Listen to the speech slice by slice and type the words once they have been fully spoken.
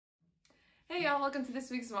Hey y'all, welcome to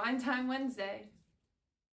this week's Wine Time Wednesday.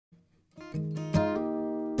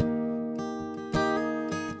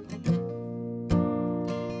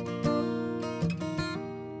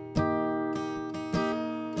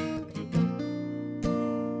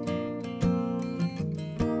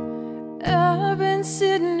 I've been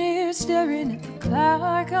sitting here staring at the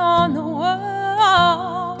clock on the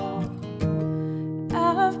wall.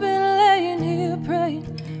 I've been laying here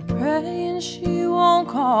praying she won't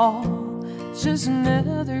call. It's just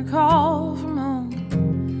another call from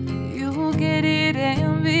home. You'll get it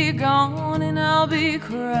and be gone, and I'll be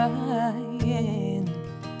crying.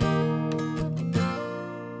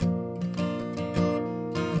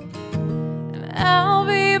 And I'll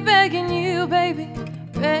be begging you, baby,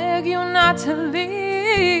 beg you not to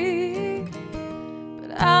leave.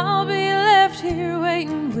 But I'll be left here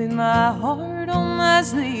waiting with my heart on my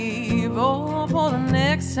sleeve. Oh, for the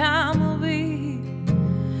next time we'll be.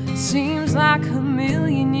 Seems like a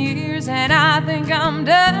million years, and I think I'm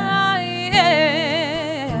dying.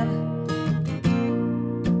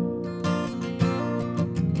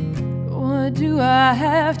 What do I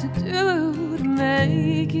have to do to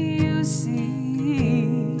make you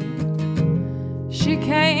see? She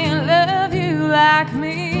can't love you like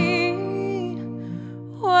me.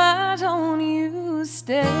 Why don't you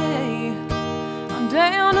stay? I'm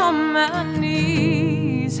down on my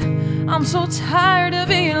knees. I'm so tired of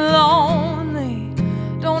being lonely.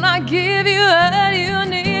 Don't I give you what you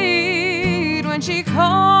need when she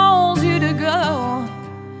calls you to go?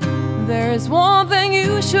 There's one thing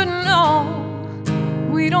you should know.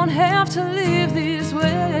 We don't have to live this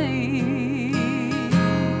way.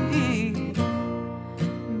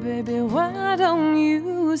 Baby, why don't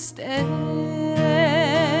you stay?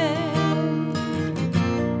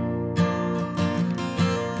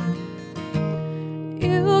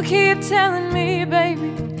 You keep telling me, baby,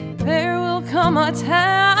 there will come a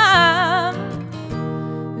time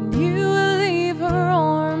when you will leave her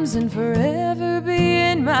arms and forever be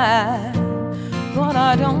in mine. But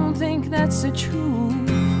I don't think that's the truth,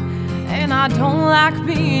 and I don't like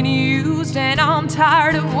being used, and I'm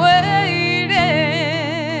tired of waiting.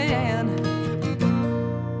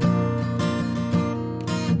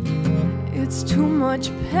 It's too much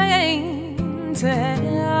pain to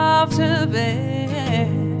have to bear,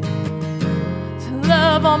 to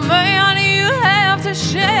love a man you have to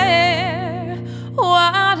share.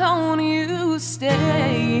 Why don't you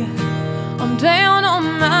stay? I'm down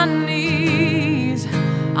on my knees.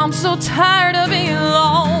 I'm so tired of being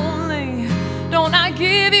lonely. Don't I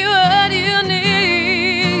give you what you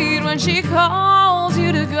need when she calls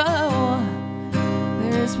you to go?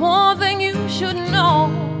 There's one thing you should know.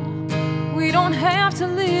 We don't have to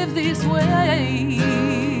live this way.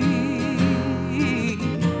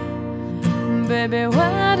 Baby,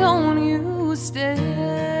 why don't you stay?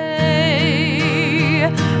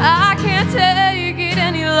 I can't take it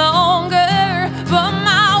any longer, but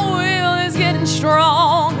my will is getting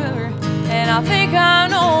stronger, and I think I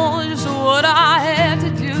know just what I have to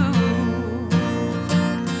do.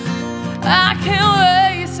 I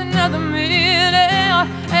can't waste another minute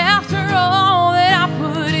after all that I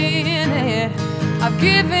put in it. I've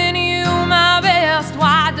given you my best.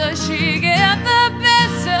 Why does she get the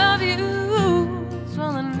best of you?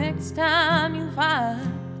 So the next time you find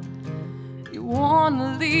you want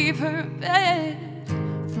to leave her bed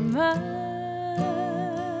for mine,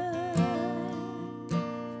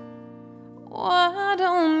 why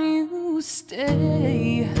don't you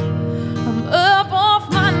stay? I'm up off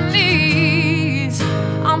my knees.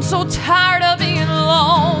 I'm so tired of being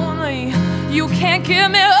lonely. You can't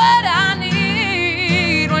give me what I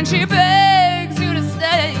need when she begs you to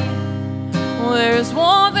stay. Well, there's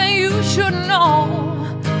one thing you should know.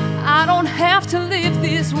 I don't have to live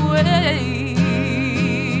this way.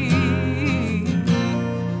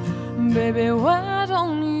 Baby, why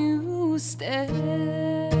don't you stay?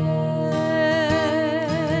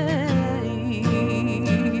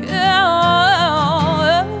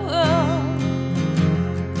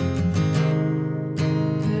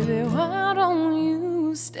 Baby, why don't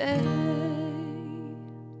you stay?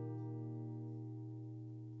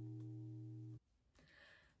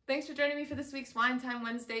 Thanks for joining me for this week's Wine Time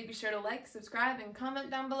Wednesday. Be sure to like, subscribe, and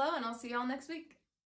comment down below, and I'll see y'all next week.